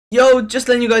Yo, just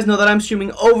letting you guys know that I'm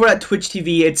streaming over at Twitch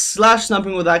TV. It's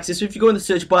 /Snapping with Axis. So if you go in the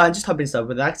search bar and just type in Snapping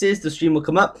with Axis, the stream will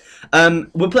come up.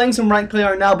 We're playing some ranked play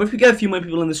right now, but if we get a few more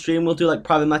people in the stream, we'll do like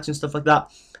private match and stuff like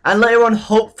that. And later on,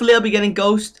 hopefully, I'll be getting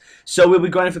Ghost. So we'll be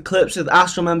grinding for clips with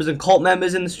Astral members and Cult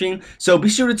members in the stream. So be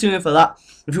sure to tune in for that.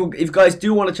 If you guys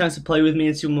do want a chance to play with me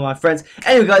and see one of my friends.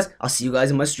 Anyway, guys, I'll see you guys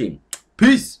in my stream.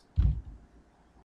 Peace.